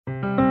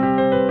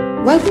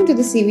Welcome to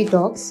the CV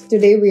Talks.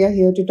 Today we are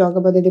here to talk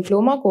about the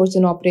Diploma course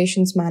in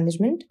Operations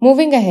Management.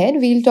 Moving ahead,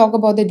 we'll talk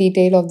about the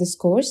detail of this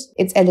course,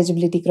 its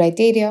eligibility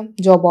criteria,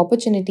 job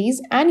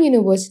opportunities, and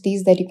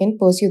universities that you can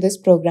pursue this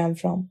program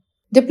from.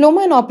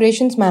 Diploma in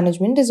Operations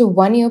Management is a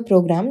one-year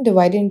program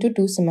divided into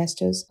 2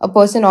 semesters. A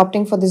person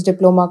opting for this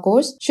diploma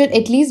course should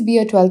at least be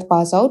a 12th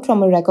pass out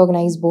from a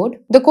recognized board.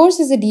 The course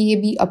is a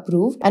DAB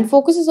approved and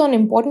focuses on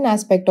important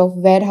aspect of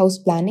warehouse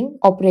planning,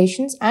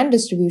 operations, and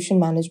distribution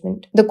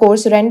management. The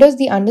course renders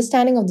the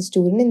understanding of the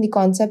student in the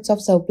concepts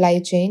of supply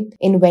chain,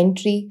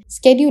 inventory,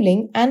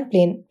 scheduling, and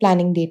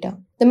planning data.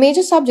 The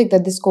major subjects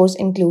that this course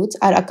includes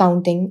are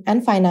accounting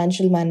and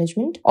financial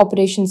management,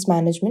 operations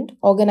management,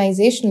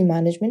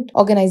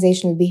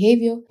 organizational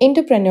behavior,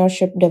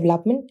 entrepreneurship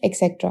development,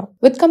 etc.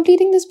 With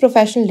completing this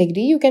professional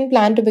degree, you can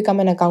plan to become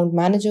an account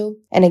manager,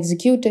 an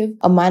executive,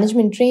 a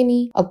management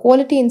trainee, a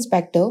quality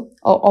inspector,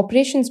 or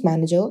operations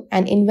manager,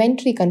 an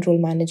inventory control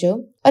manager,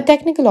 a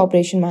technical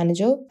operation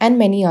manager, and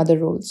many other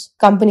roles.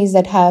 Companies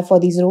that hire for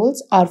these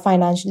roles are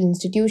financial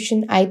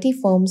institution, IT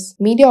firms,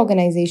 media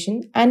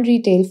organization, and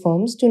retail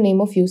firms, to name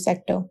a few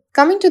sectors.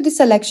 Coming to the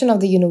selection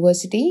of the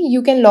university,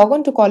 you can log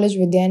on to College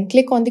Vidya and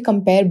click on the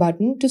compare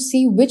button to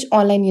see which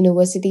online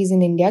universities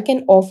in India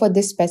can offer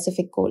this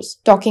specific course.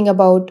 Talking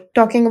about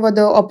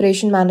the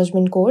operation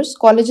management course,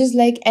 colleges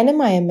like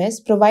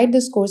NMIMS provide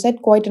this course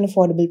at quite an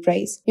affordable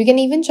price. You can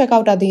even check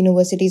out other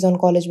universities on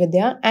College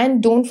Vidya,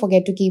 and don't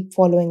forget to keep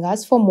following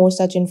us for more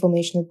such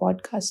informational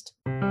podcasts.